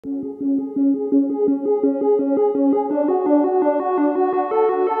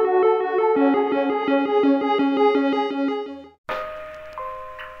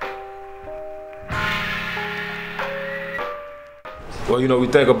Well, you know, we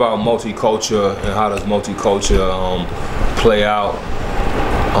think about multicultural and how does multicultural play out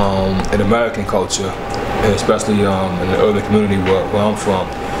in American culture, and especially in the urban community where I'm from.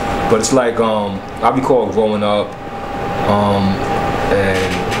 But it's like, I recall growing up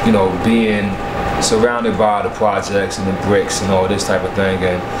and, you know, being surrounded by the projects and the bricks and all this type of thing,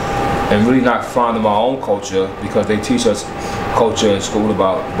 and really not finding my own culture, because they teach us culture in school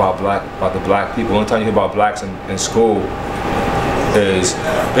about the black people. The only time you hear about blacks in school is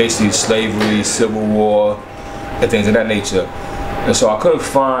basically slavery, civil war, and things of that nature. And so I couldn't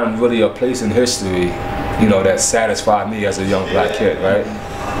find really a place in history, you know, that satisfied me as a young black kid, right?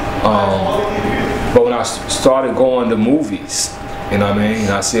 But when I started going to movies, you know what I mean?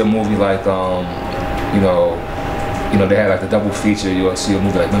 I see a movie like, you know, they had like the double feature. You'll see a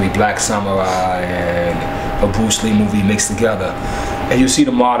movie like maybe Black Samurai and a Bruce Lee movie mixed together, and you see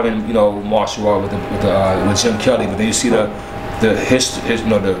the modern, you know, martial art with Jim Kelly, but then you see the history, you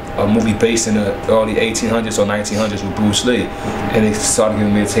know, a movie based in the early 1800s or 1900s with Bruce Lee, and it started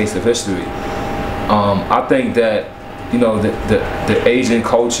giving me a taste of history. I think that, you know, the Asian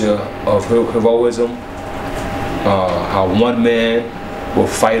culture of heroism, how one man will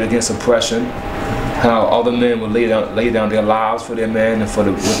fight against oppression, how other men will lay down their lives for their man and for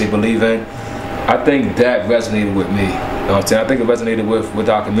what they believe in. I think that resonated with me. You know what I'm saying? I think it resonated with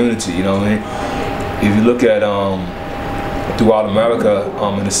our community. You know what I mean? If you look at throughout America,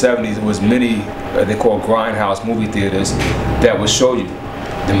 in the 70s, there was many, they call grindhouse movie theaters that would show you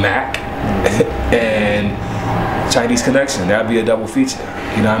the Mac and Chinese Connection. That'd be a double feature,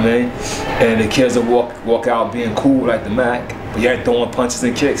 you know what I mean? And the kids would walk out being cool like the Mac, but yet throwing punches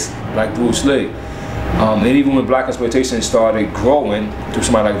and kicks like Bruce Lee. And even when blaxploitation started growing through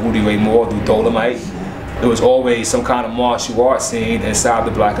somebody like Rudy Ray Moore, through Dolomite, there was always some kind of martial arts scene inside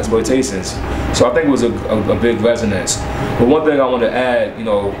the blaxploitations. So I think it was a big resonance. But one thing I want to add, you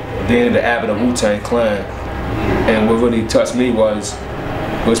know, being in the avid of Wu-Tang Clan, and what really touched me was,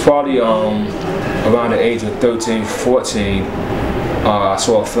 it was probably around the age of 13, 14, I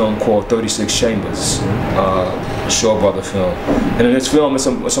saw a film called 36 Chambers, a Shaw Brother film. And in this film, it's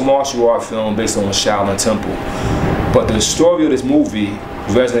a martial art film based on Shaolin Temple. But the story of this movie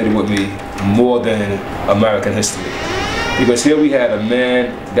resonated with me more than American history. Because here we had a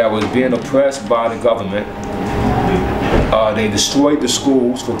man that was being oppressed by the government. They destroyed the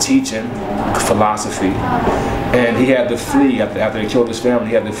schools for teaching philosophy. And he had to flee, after they killed his family,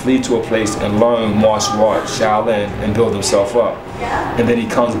 he had to flee to a place and learn martial arts, Shaolin, and build himself up. And then he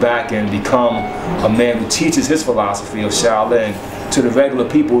comes back and become a man who teaches his philosophy of Shaolin to the regular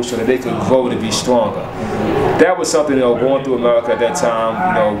people so that they could grow to be stronger. That was something, you know, going through America at that time,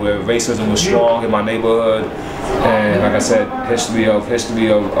 you know, where racism was strong in my neighborhood. And like I said, history of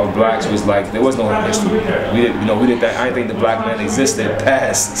blacks was like, there was no history. We did that. I didn't think the black man existed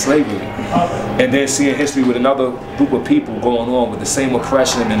past slavery. And then seeing history with another group of people going on with the same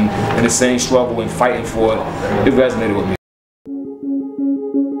oppression and the same struggle and fighting for it resonated with me.